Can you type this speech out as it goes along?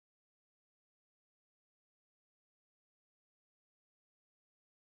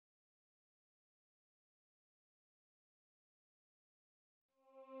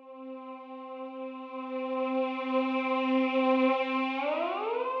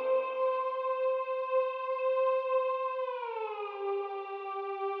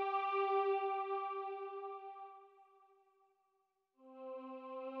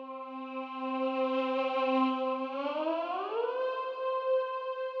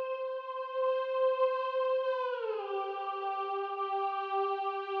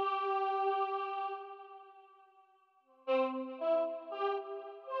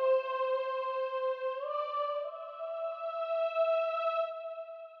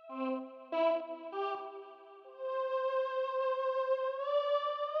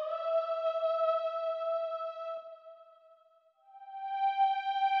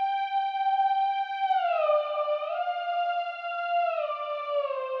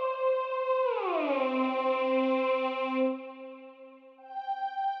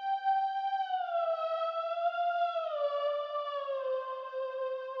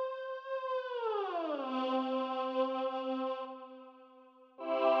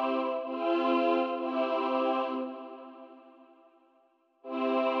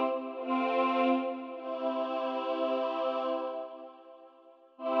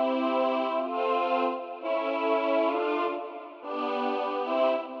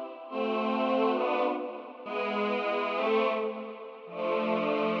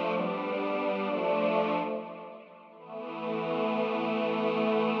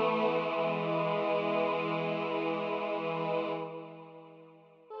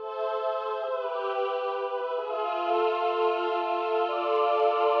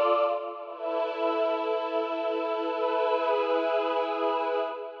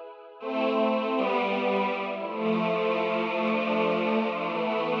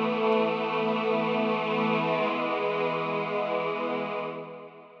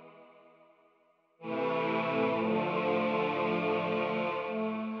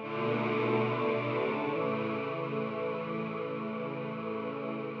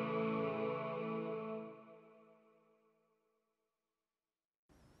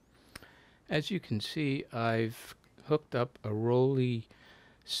As you can see, I've hooked up a Roli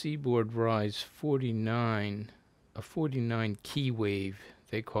Seaboard Rise 49, a 49 key wave,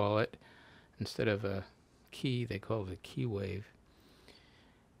 they call it. Instead of a key, they call it a key wave.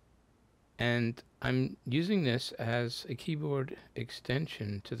 And I'm using this as a keyboard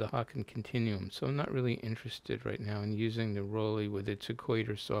extension to the Haken Continuum, so I'm not really interested right now in using the Roli with its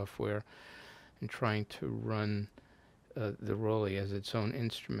equator software and trying to run the Roli as its own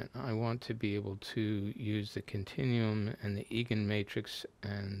instrument. I want to be able to use the Continuum and the EaganMatrix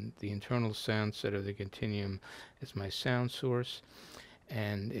and the internal sound set of the Continuum as my sound source.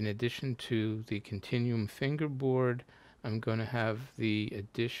 And in addition to the Continuum fingerboard, I'm going to have the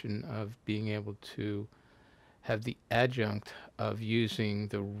addition of being able to have the adjunct of using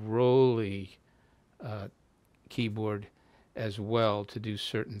the Roli keyboard as well to do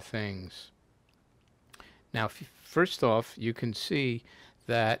certain things. Now, first off, you can see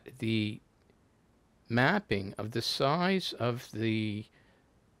that the mapping of the size of the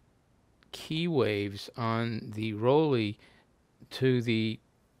key waves on the Roli to the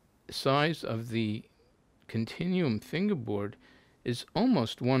size of the Continuum fingerboard is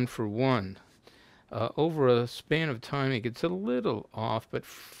almost 1-for-1. Over a span of time, it gets a little off, but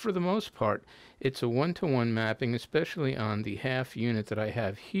for the most part, it's a 1-to-1 mapping, especially on the half unit that I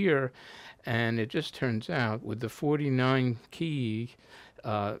have here. And it just turns out with the 49 key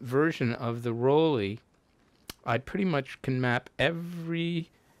version of the Roli, I pretty much can map every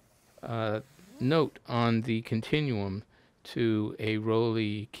note on the Continuum to a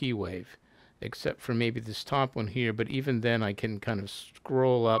Roli key wave, except for maybe this top one here. But even then, I can kind of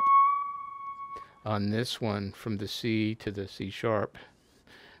scroll up on this one from the C to the C sharp,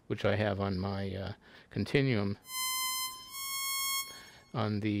 which I have on my Continuum.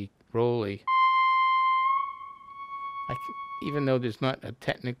 On the Roli, even though there's not a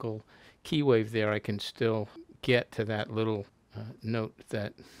technical key wave there, I can still get to that little note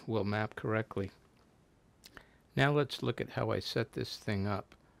that will map correctly. Now let's look at how I set this thing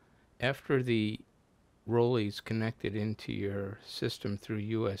up. After the Roli's connected into your system through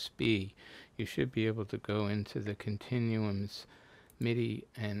USB, you should be able to go into the Continuum's MIDI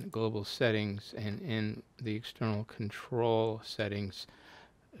and global settings, and in the external control settings,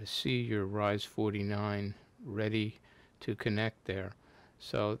 see your Rise 49 ready to connect there.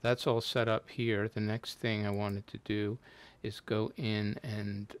 So that's all set up here. The next thing I wanted to do is go in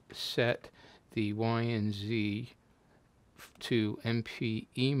and set the Y and Z to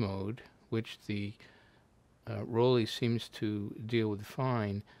MPE mode, which the Roli seems to deal with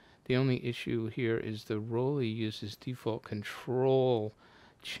fine. The only issue here is the Roli uses default control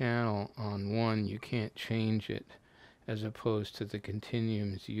channel on 1. You can't change it, as opposed to the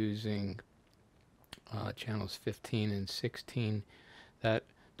Continuums using channels 15 and 16. That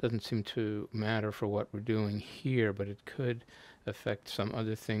doesn't seem to matter for what we're doing here, but it could affect some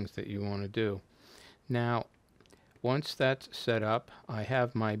other things that you want to do. Now, once that's set up, I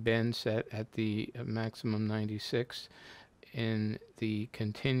have my bend set at the maximum 96 in the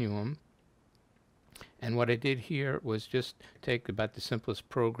Continuum. And what I did here was just take about the simplest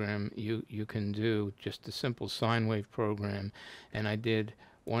program you can do, just a simple sine wave program. And I did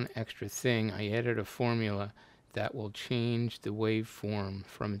one extra thing. I added a formula that will change the waveform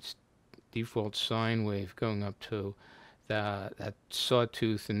from its default sine wave going up to that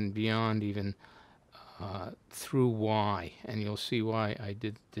sawtooth and beyond, even through Y. And you'll see why I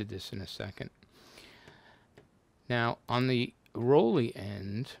did this in a second. Now, on the Roli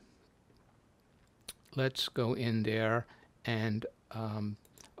end, let's go in there and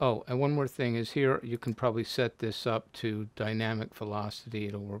oh, and one more thing is here you can probably set this up to dynamic velocity.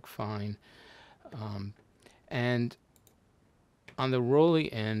 It'll work fine. And on the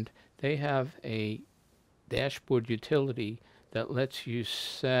Roli end, they have a dashboard utility that lets you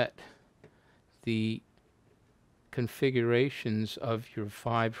set the configurations of your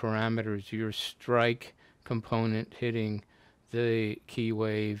 5 parameters, your strike component hitting the key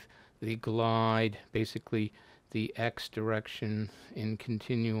wave, the glide, basically the X direction in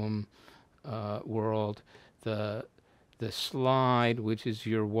Continuum world, the slide, which is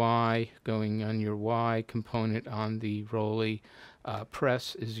your Y, going on your Y component on the Roli,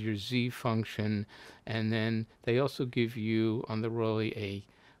 press is your Z function, and then they also give you on the Roli a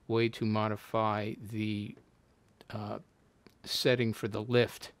way to modify the setting for the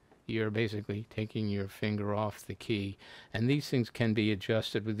lift. You're basically taking your finger off the key, and these things can be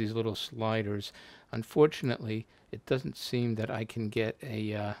adjusted with these little sliders. Unfortunately, it doesn't seem that I can get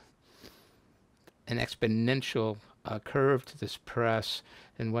a an exponential curve to this press,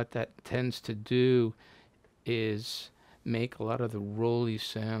 and what that tends to do is make a lot of the Roli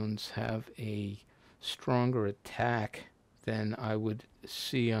sounds have a stronger attack than I would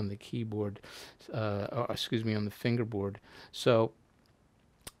see on the keyboard, or excuse me, on the fingerboard. So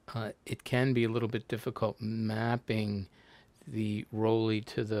it can be a little bit difficult mapping the Roli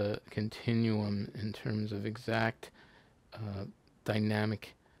to the continuum in terms of exact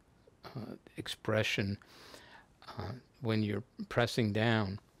dynamic expression when you're pressing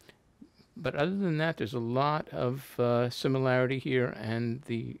down. But other than that, there's a lot of similarity here, and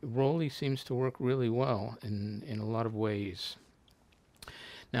the Roli seems to work really well in a lot of ways.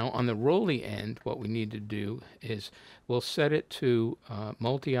 Now, on the Roli end, what we need to do is we'll set it to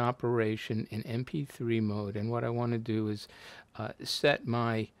multi-operation in MP3 mode, and what I want to do is set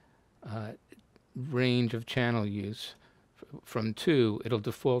my range of channel use from 2. It'll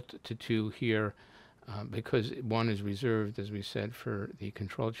default to 2 here because 1 is reserved, as we said, for the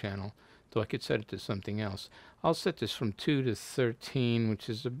control channel, so I could set it to something else. I'll set this from 2 to 13, which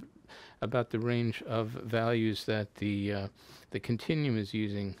is about the range of values that the Continuum is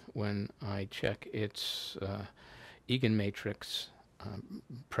using when I check its EaganMatrix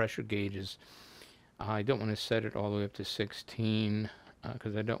pressure gauges. I don't want to set it all the way up to 16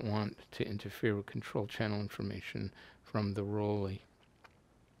 because I don't want to interfere with control channel information from the Roli.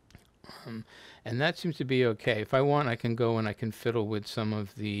 And that seems to be okay. If I want, I can go and I can fiddle with some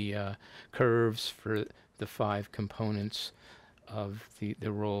of the curves for the 5 components of the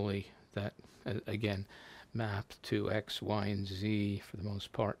Roli that, again, map to X, Y, and Z for the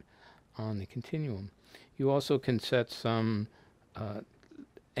most part on the Continuum. You also can set some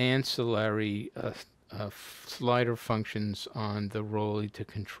ancillary slider functions on the Roli to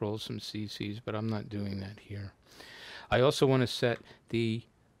control some CCs, but I'm not doing that here. I also want to set the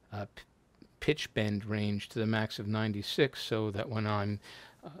pitch bend range to the max of 96 so that when I'm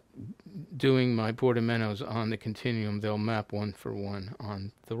doing my portamentos on the Continuum, they'll map 1 for 1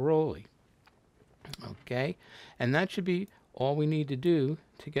 on the Roli. Okay, and that should be all we need to do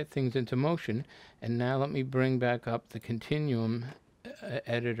to get things into motion. And now let me bring back up the Continuum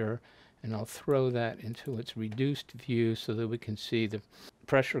editor, and I'll throw that into its reduced view so that we can see the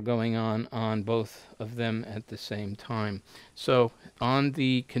pressure going on both of them at the same time. So on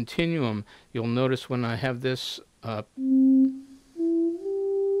the Continuum, you'll notice when I have this up,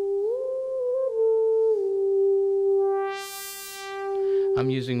 I'm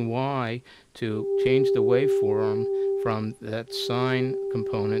using Y to change the waveform from that sine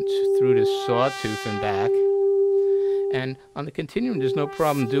component through to sawtooth and back. And on the Continuum, there's no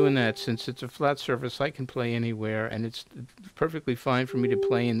problem doing that since it's a flat surface. I can play anywhere, and it's perfectly fine for me to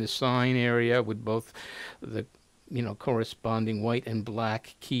play in the sine area with both the corresponding white and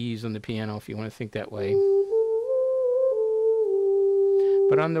black keys on the piano, if you want to think that way.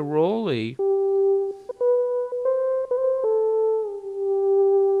 But on the Roli,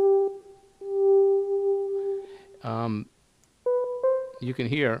 you can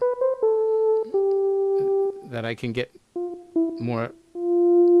hear that I can get more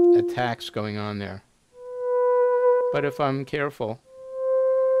attacks going on there. But if I'm careful,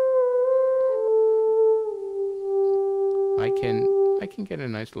 I can get a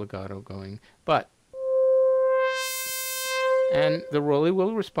nice legato going. And the Roli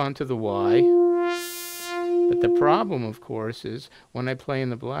will respond to the Y. But the problem, of course, is when I play in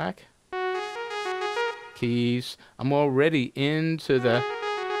the black keys, I'm already into the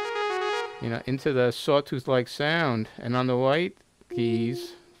sawtooth-like sound, and on the white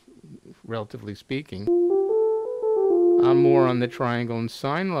keys, relatively speaking, I'm more on the triangle and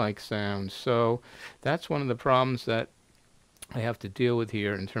sine-like sound. So that's one of the problems that I have to deal with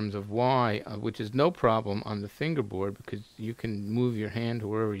here in terms of Y, which is no problem on the fingerboard because you can move your hand to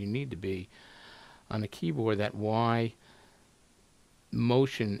wherever you need to be. On the keyboard, that Y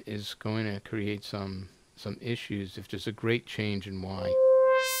motion is going to create some issues if there's a great change in Y.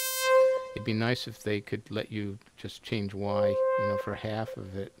 It'd be nice if they could let you just change Y, for half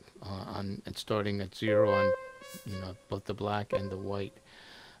of it, and starting at 0 on, both the black and the white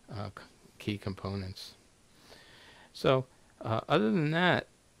key components. So, other than that,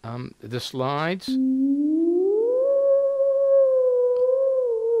 the slides,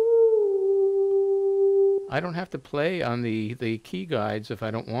 I don't have to play on the key guides if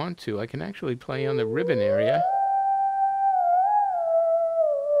I don't want to. I can actually play on the ribbon area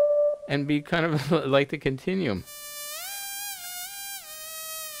and be kind of like the Continuum.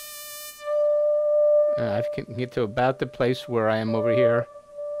 I can get to about the place where I am over here.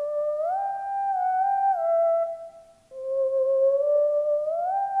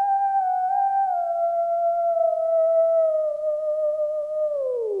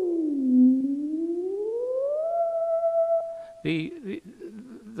 The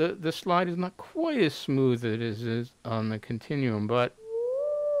the slide is not quite as smooth as it is on the Continuum, but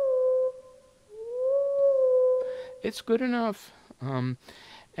it's good enough.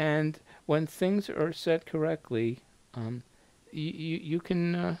 And when things are set correctly, um, you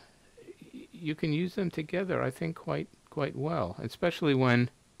can you can use them together, I think, quite well, especially when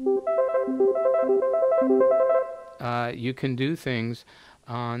you can do things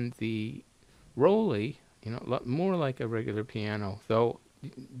on the Roli, more like a regular piano. Though,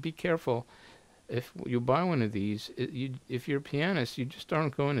 be careful. If you buy one of these, if you're a pianist, you just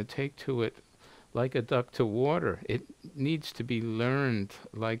aren't going to take to it like a duck to water. It needs to be learned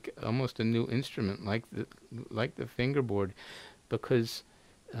like almost a new instrument, like the fingerboard, because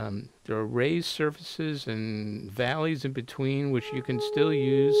there are raised surfaces and valleys in between which you can still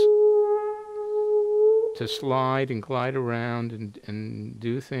use to slide and glide around and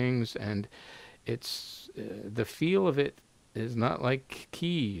do things, and it's the feel of it is not like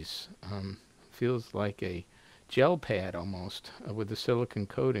keys. Feels like a gel pad almost with the silicon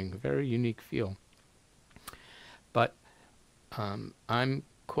coating. A very unique feel. But I'm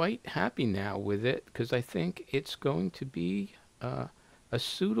quite happy now with it because I think it's going to be a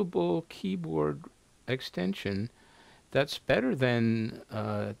suitable keyboard extension that's better than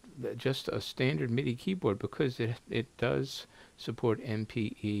just a standard MIDI keyboard, because it does support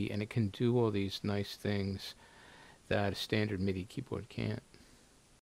MPE and it can do all these nice things that a standard MIDI keyboard can't.